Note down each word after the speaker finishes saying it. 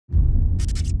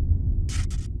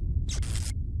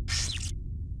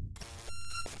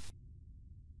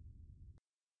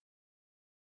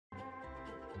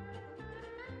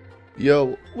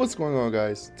Yo, what's going on,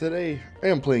 guys? Today I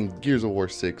am playing Gears of War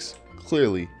 6.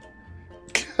 Clearly,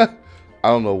 I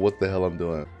don't know what the hell I'm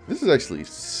doing. This is actually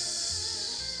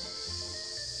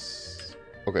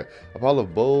okay. A pile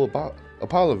of a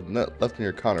pile of nut left in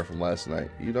your counter from last night.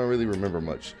 You don't really remember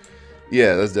much.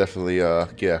 Yeah, that's definitely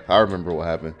yeah. I remember what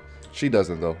happened. She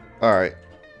doesn't though. All right.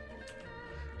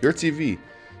 Your TV.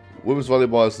 Women's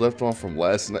volleyball is left on from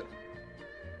last night.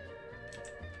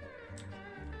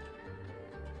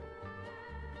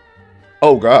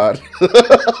 Oh God.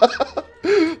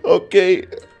 Okay.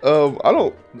 I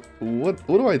don't. What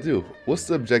do I do? What's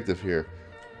the objective here?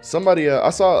 Somebody. I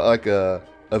saw like a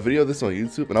video of this on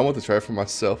YouTube, and I want to try it for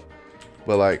myself.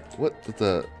 But like, what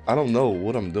the? I don't know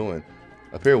what I'm doing.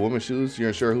 A pair of women's shoes. You're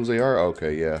unsure whose they are?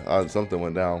 Okay, yeah. Something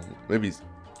went down. Maybe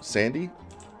Sandy.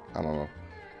 I don't know.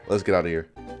 Let's get out of here.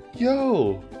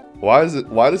 Yo. Why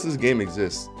does this game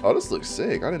exist? Oh, this looks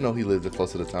sick. I didn't know he lived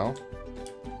close to the town.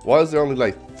 Why is there only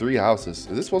like 3 houses?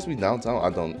 Is this supposed to be downtown?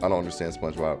 I don't understand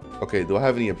SpongeBob. Okay, do I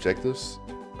have any objectives?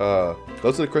 Go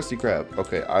to the Krusty Krab.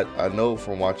 Okay, I know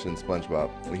from watching SpongeBob,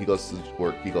 when he goes to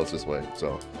work, he goes this way.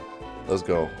 So let's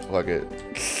go. Like it.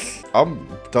 I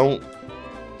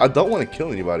don't want to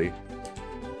kill anybody.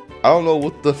 I don't know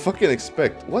what to fucking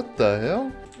expect. What the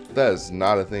hell? That is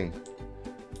not a thing.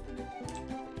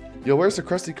 Yo, where's the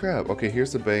Krusty Krab? Okay,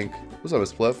 here's the bank. What's up,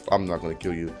 Miss Pluff? I'm not gonna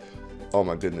kill you. Oh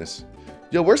my goodness.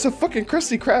 Yo, where's the fucking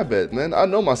Krusty Krab at, man? I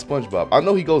know my SpongeBob. I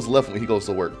know he goes left when he goes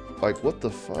to work. Like, what the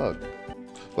fuck?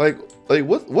 Like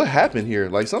what happened here?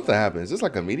 Like, something happened. Is this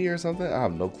like a meteor or something? I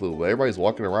have no clue. But everybody's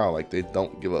walking around like they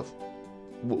don't give a.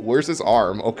 Where's his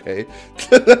arm? Okay.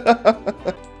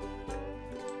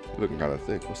 Looking kind of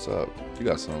thick. What's up? You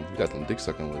got them dick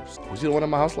sucking lips. Was you the one at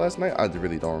my house last night? I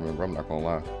really don't remember. I'm not gonna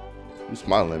lie. You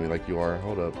smiling at me like you are.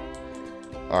 Hold up.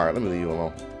 All right, let me leave you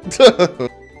alone.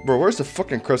 Bro, where's the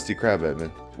fucking Krusty Krab at, man?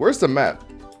 Where's the map?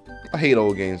 I hate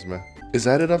old games, man. Is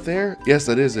that it up there? Yes,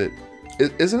 that is it.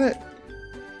 Isn't it?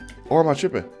 Or am I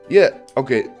tripping? Yeah.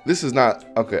 Okay, this is not.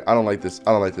 Okay, I don't like this.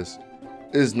 I don't like this.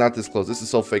 It is not this close. This is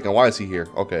so fake. And why is he here?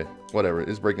 Okay, whatever.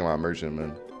 It's breaking my immersion,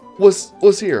 man.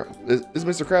 What's here? It's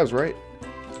Mr. Krabs, right?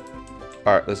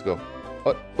 All right, let's go.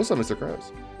 What's up, Mr.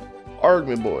 Krabs?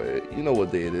 Argument boy. You know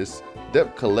what day it is.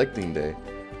 Debt collecting day.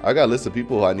 I got a list of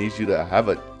people I need you to have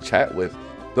a chat with.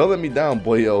 Don't let me down,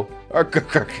 boyo.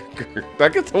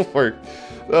 Back at the work.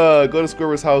 Go to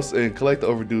Squirrel's house and collect the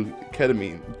overdue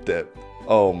ketamine debt.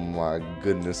 Oh my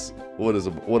goodness. What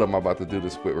am I about to do to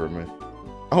Squidward, man?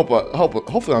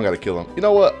 Hopefully I don't gotta kill him. You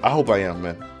know what? I hope I am,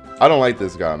 man. I don't like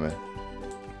this guy, man.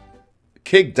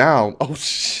 Kick down. Oh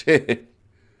shit.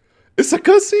 It's a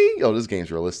cutscene? Yo, this game's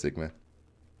realistic, man.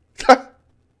 You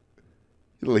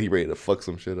look like he ready to fuck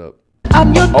some shit up.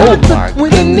 I'm your doctor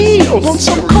with a need. Want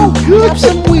some coke? Have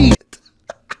some weed.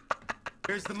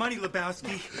 Where's the money,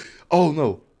 Lebowski? Oh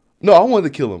no. No, I wanted to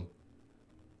kill him.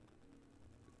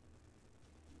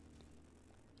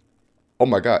 Oh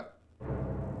my god.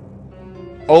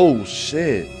 Oh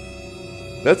shit.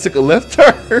 That took a left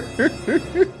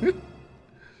turn.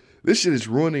 This shit is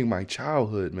ruining my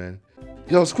childhood, man.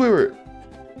 Yo, Squidward.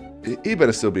 He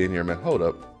better still be in here, man. Hold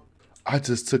up. I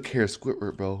just took care of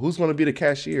Squidward, bro. Who's gonna be the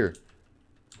cashier?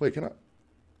 Wait, can I?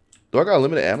 Do I got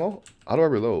limited ammo? How do I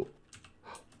reload?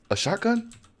 A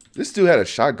shotgun? This dude had a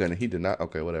shotgun and he did not.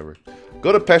 Okay, whatever.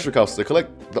 Go to Patrick House to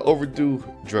collect the overdue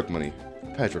drug money.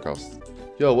 Patrick House.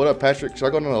 Yo, what up, Patrick? Should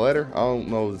I go down the ladder? I don't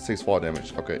know if it takes fall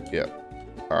damage. Okay, yeah.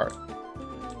 All right.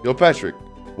 Yo, Patrick.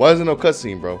 Why is there no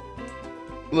cutscene, bro?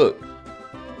 Look,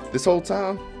 this whole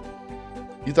time,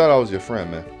 you thought I was your friend,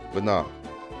 man. But nah.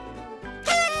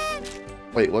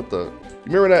 Wait, what the?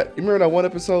 You remember that one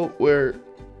episode where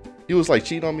he was like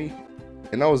cheating on me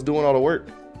and I was doing all the work,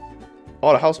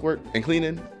 all the housework and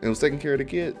cleaning and was taking care of the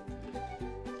kid?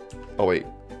 Oh wait.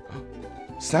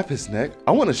 Snap his neck?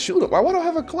 I want to shoot him. Why don't I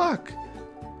have a clock?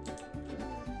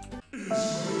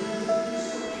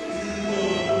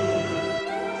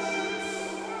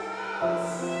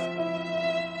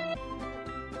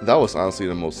 That was honestly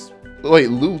the most. Wait,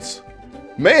 loot.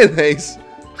 Mayonnaise.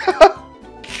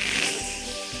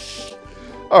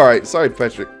 Alright, sorry,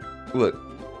 Patrick. Look,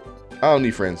 I don't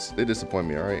need friends. They disappoint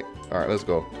me, alright? Alright, let's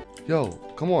go. Yo,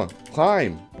 come on.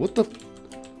 Climb. What the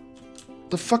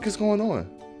fuck is going on?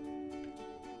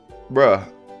 Bruh,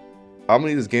 I'm gonna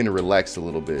need this game to relax a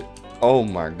little bit. Oh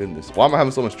my goodness. Why am I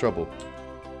having so much trouble?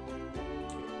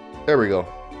 There we go.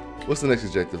 What's the next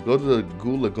objective? Go to the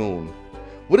Goo Lagoon.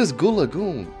 What is Goo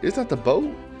Lagoon? Is that the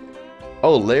boat?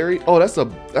 Oh, Larry? Oh, that's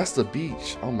the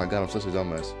beach. Oh my god, I'm such a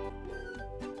dumbass.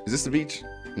 Is this the beach?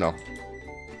 No.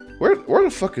 Where the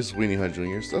fuck is Weenie Hunt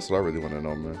Jr.? That's what I really want to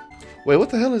know, man. Wait, what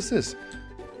the hell is this?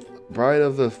 Bride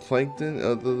of the plankton,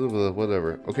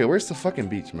 whatever. Okay, where's the fucking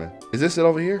beach, man? Is this it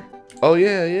over here? Oh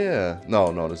yeah, yeah.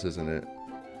 No, no, this isn't it.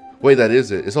 Wait, that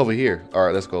is it. It's over here. All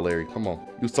right, let's go, Larry. Come on.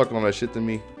 You was talking all that shit to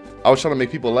me. I was trying to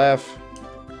make people laugh.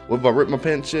 What about rip my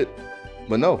pants shit?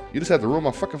 But no, you just had to ruin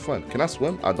my fucking fun. Can I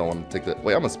swim? I don't want to take that.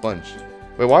 Wait, I'm a sponge.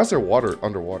 Wait, why is there water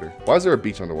underwater? Why is there a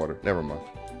beach underwater? Never mind.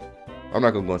 I'm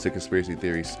not gonna go into conspiracy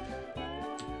theories.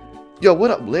 Yo,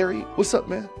 what up, Larry? What's up,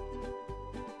 man?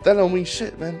 That don't mean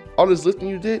shit, man. All this lifting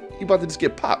you did, you about to just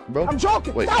get popped, bro. I'm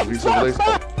joking. Wait, Stop, you stop, over there?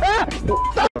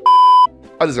 stop.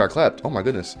 I just got clapped. Oh my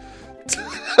goodness.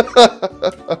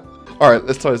 All right,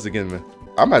 let's try this again, man.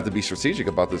 I'm gonna have to be strategic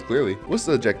about this. Clearly, what's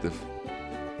the objective?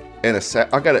 And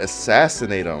I gotta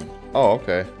assassinate him. Oh,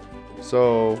 okay.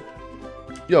 So,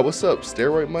 yo, what's up?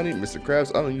 Steroid money, Mr. Krabs?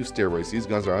 I don't use steroids. These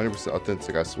guns are 100%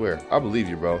 authentic. I swear. I believe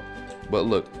you, bro. But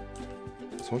look,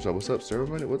 SpongeGlock, what's up? Steroid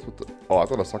money? What's with the? Oh, I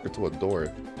thought I was talking to a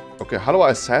door. Okay, how do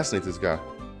I assassinate this guy?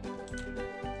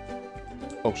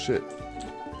 Oh shit,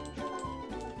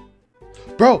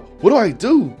 bro. What do I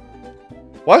do?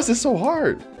 Why is this so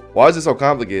hard? Why is it so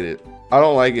complicated? I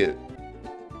don't like it.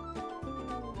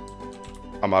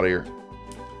 I'm out of here.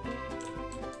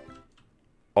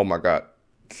 Oh my god.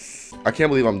 I can't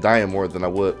believe I'm dying more than I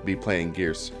would be playing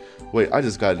Gears. Wait, I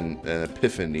just got an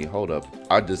epiphany. Hold up.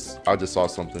 I just saw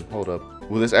something. Hold up.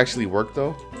 Will this actually work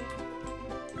though?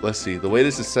 Let's see. The way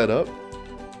this is set up.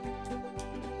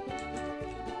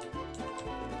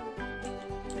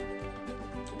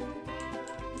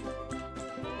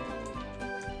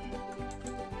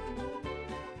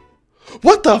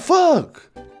 What the fuck?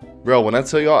 Bro, when I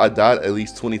tell y'all I died at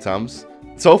least 20 times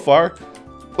so far,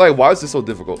 like, why is this so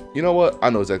difficult? You know what?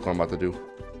 I know exactly what I'm about to do.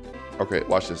 Okay,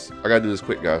 watch this. I gotta do this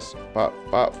quick, guys. Pop,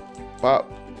 pop,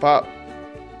 pop, pop.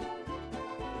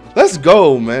 Let's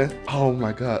go, man. Oh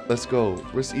my god, let's go.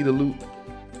 Let's eat a loot.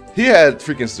 He had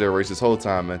freaking steroids this whole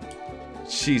time, man.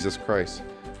 Jesus Christ.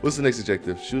 What's the next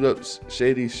objective? Shoot up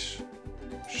shady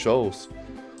shows.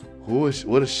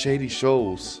 What is shady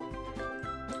shows?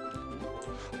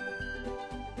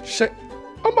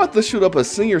 I'm about to shoot up a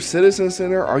senior citizen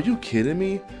center. Are you kidding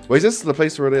me? Wait, is this the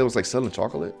place where they was like selling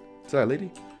chocolate? Is that a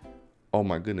lady? Oh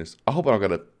my goodness. I hope I don't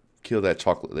gotta kill that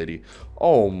chocolate lady.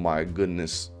 Oh my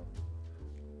goodness.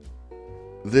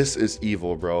 This is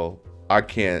evil, bro. I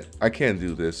can't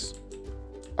do this.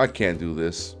 I can't do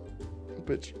this.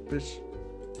 Bitch.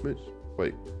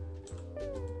 Wait.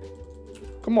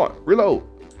 Come on, reload.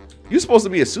 You're supposed to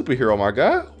be a superhero, my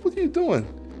guy. What are you doing?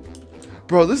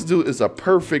 Bro, this dude is a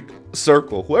perfect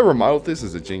circle. Whoever modeled this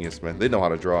is a genius, man. They know how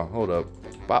to draw. Hold up.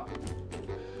 Pop.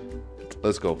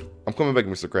 Let's go. I'm coming back,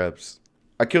 Mr. Krabs.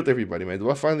 I killed everybody, man. Do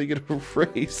I finally get a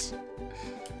raise?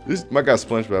 My guy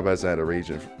SpongeBob hasn't had a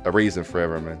raisin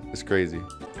forever, man. It's crazy.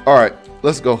 All right,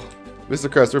 let's go. Mr.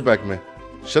 Krabs, we're back, man.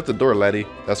 Shut the door, laddie.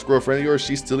 That squirrel friend of yours,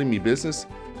 she's stealing me business.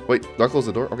 Wait, do I close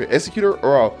the door? Okay, executor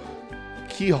or I'll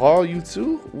key haul you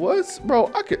too? What?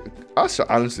 Bro, I should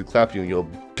honestly clap you in your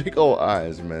big old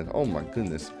eyes, man. Oh my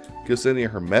goodness. Kill Sandy in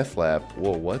her meth lab.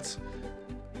 Whoa, what?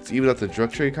 It's even at the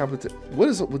drug trade competition. What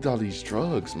is up with all these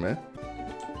drugs, man?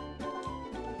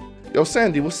 Yo,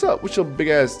 Sandy, what's up with your big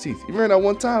ass teeth? You remember that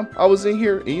one time I was in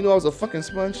here and you know I was a fucking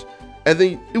sponge? And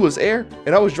then it was air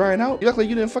and I was drying out? You act like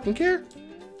you didn't fucking care?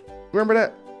 Remember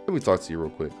that? Let me talk to you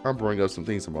real quick. I'm bringing up some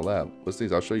things in my lab. Those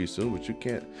things I'll show you soon, but you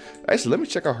can't. Actually, let me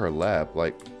check out her lab.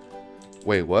 Like,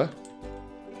 wait, what?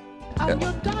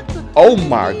 Oh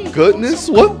my goodness,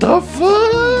 what the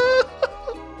fuck?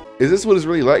 Is this what it's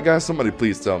really like, guys? Somebody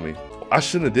please tell me. I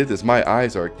shouldn't have did this. My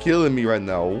eyes are killing me right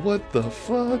now. What the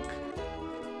fuck?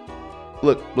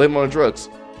 Look, blame it on the drugs.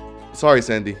 Sorry,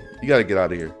 Sandy. You gotta get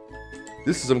out of here.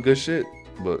 This is some good shit,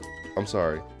 but I'm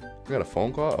sorry. I got a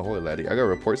phone call? Ahoy, laddie. I got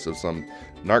reports of some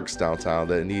narcs downtown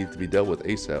that need to be dealt with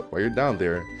ASAP. While you're down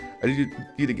there, I need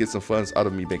you to get some funds out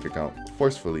of my bank account,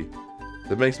 forcefully.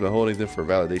 The bank's been holding them for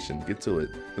validation. Get to it.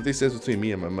 Nothing stands between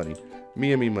me and my money.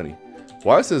 Me and me money.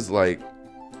 Why is this like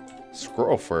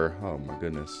squirrel fur? Oh my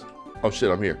goodness. Oh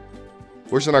shit, I'm here.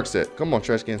 Where's the narc at? Come on,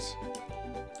 trash cans.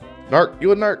 Narc,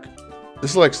 you a narc?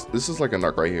 This is like a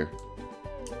narc right here.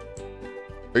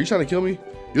 Are you trying to kill me?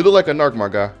 You look like a narc, my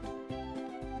guy.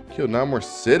 Kill 9 more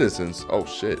citizens. Oh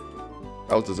shit.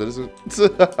 That was the citizen?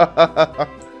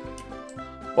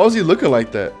 Why was he looking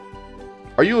like that?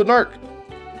 Are you a narc?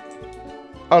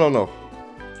 I don't know.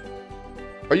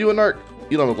 Are you a narc?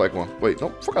 You don't look like one. Wait,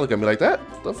 don't fucking look at me like that.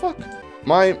 The fuck?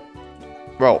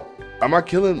 Bro, am I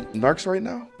killing narcs right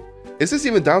now? Is this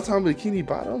even downtown Bikini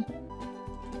Bottom?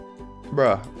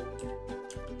 Bruh.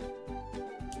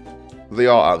 They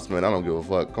all ops, man. I don't give a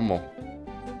fuck. Come on.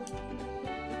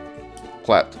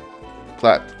 Clapped.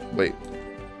 Wait.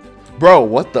 Bro,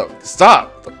 what the?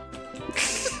 Stop.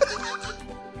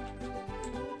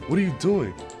 What are you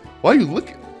doing? Why are you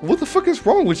looking? What the fuck is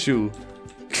wrong with you?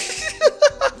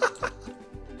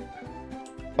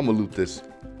 I'm gonna loot this.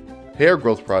 Hair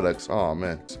growth products. Oh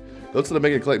man. Go to the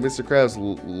bank and collect Mr. Krabs'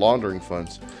 laundering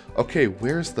funds. Okay,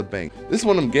 where's the bank? This is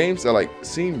one of them games that like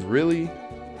seem really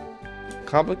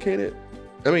complicated.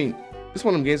 I mean, this is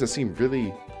one of them games that seem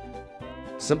really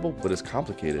simple, but it's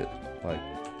complicated. Like,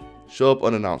 show up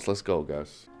unannounced. Let's go,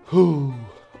 guys. Whew.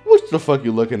 What the fuck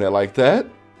you looking at like that?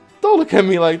 Don't look at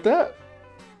me like that.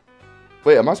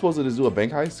 Wait, am I supposed to just do a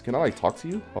bank heist? Can I like talk to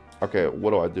you? Okay,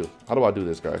 what do I do? How do I do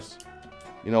this, guys?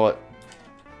 You know what?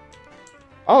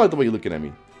 I don't like the way you're looking at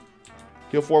me.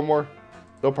 Kill 4 more?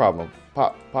 No problem.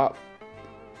 Pop, pop,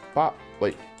 pop.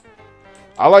 Wait.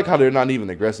 I like how they're not even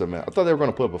aggressive, man. I thought they were going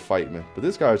to put up a fight, man. But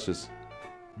this guy's just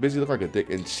busy looking like a dick.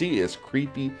 And she is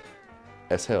creepy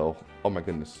as hell. Oh, my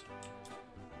goodness.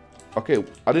 Okay,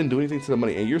 I didn't do anything to the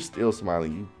money. And you're still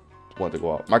smiling. You want to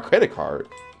go out. My credit card.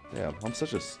 Yeah, I'm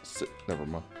such a... Never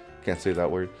mind. Can't say that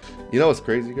word. You know what's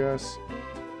crazy, guys?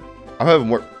 I'm having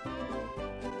more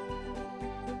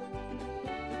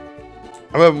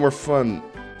fun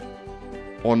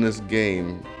on this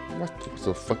game. What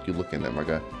the fuck you looking at, my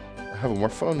guy? I'm having more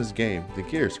fun on this game than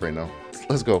Gears right now.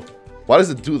 Let's go. Why does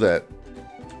it do that?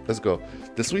 Let's go.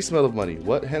 The sweet smell of money.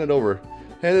 What? Hand it over.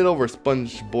 Hand it over,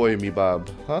 sponge boy me bob.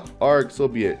 Huh? Arg, so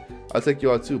be it. I'll take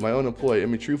you out too. My own employee in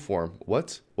my true form.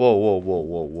 What? Whoa, whoa, whoa,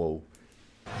 whoa, whoa.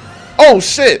 Oh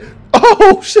shit!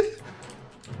 Oh shit!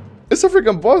 It's a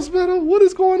freaking boss battle? What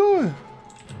is going on?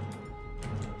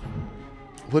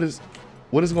 What is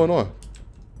going on?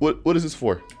 What is this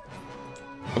for?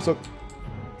 I'm so...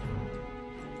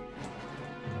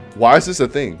 Why is this a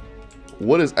thing?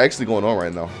 What is actually going on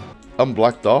right now? I'm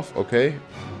blocked off, okay.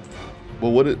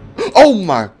 Well, what it... Oh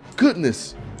my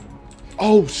goodness!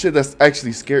 Oh shit, that's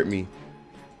actually scared me.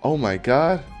 Oh my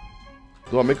god.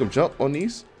 Do I make him jump on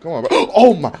these? Come on, bro.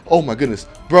 Oh my goodness.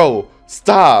 Bro,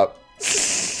 stop.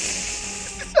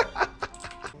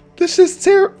 This shit's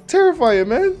terrifying,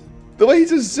 man. The way he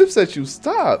just zips at you,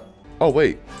 stop. Oh,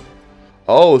 wait.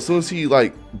 Oh, as soon as he,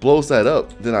 like, blows that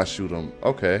up, then I shoot him.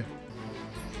 Okay.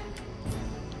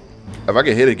 If I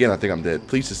get hit again, I think I'm dead.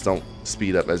 Please just don't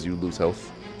speed up as you lose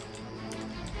health.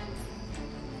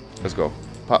 Let's go.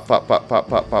 Pop, pop, pop, pop,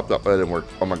 pop, pop, up. That didn't work.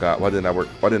 Oh, my God. Why didn't that work?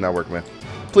 Why didn't that work, man?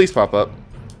 Please pop up.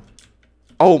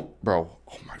 Oh, bro.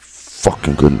 Oh, my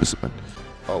fucking goodness, man.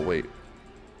 Oh, wait.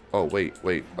 Oh, wait.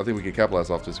 I think we can capitalize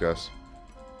off this, guys.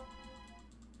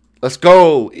 Let's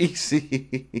go.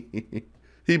 Easy.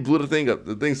 He blew the thing up.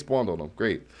 The thing spawned on him.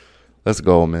 Great. Let's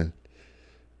go, man.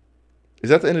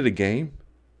 Is that the end of the game?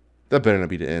 That better not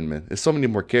be the end, man. There's so many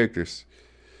more characters.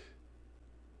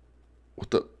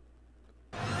 What the...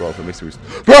 Bro, if it makes me...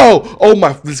 Bro! Oh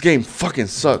my... This game fucking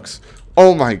sucks.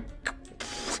 Oh my...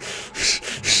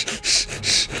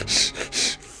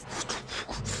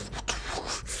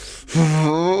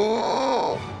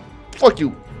 Fuck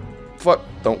you. Fuck.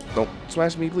 Don't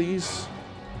smash me, please.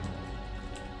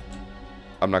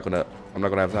 I'm not gonna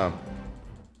have time.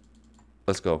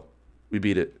 Let's go. We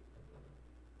beat it.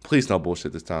 Please no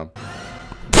bullshit this time.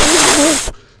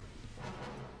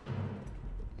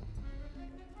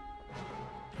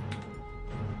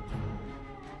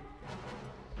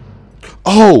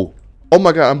 Oh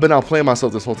my god, I've been out playing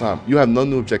myself this whole time. You have no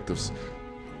new objectives.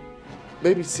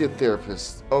 Maybe see a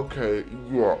therapist. Okay,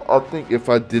 yeah. I think if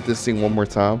I did this thing one more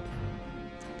time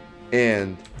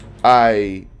and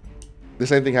the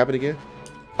same thing happened again,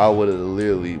 I would have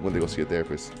literally went to go see a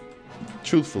therapist.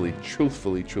 Truthfully.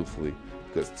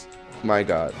 Because, my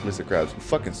god, Mr. Krabs, you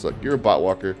fucking suck. You're a bot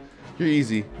walker. You're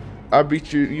easy. I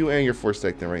beat you and your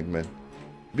 4-stack then, right, man?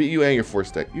 Beat you and your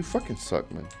 4-stack. You fucking suck,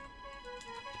 man.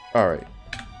 Alright.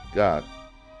 God.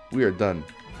 We are done.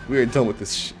 We are done with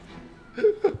this shit.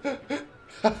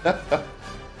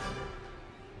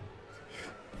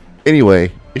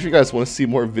 Anyway, if you guys want to see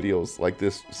more videos like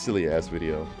this silly ass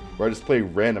video where I just play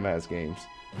random ass games,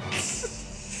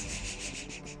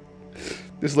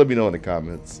 just let me know in the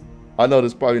comments. I know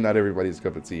this is probably not everybody's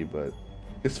cup of tea, but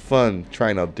it's fun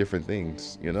trying out different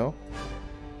things, you know?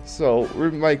 So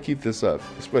we might keep this up,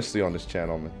 especially on this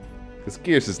channel, man. Because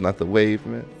Gears is not the wave,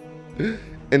 man.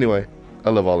 Anyway, I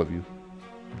love all of you.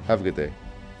 Have a good day.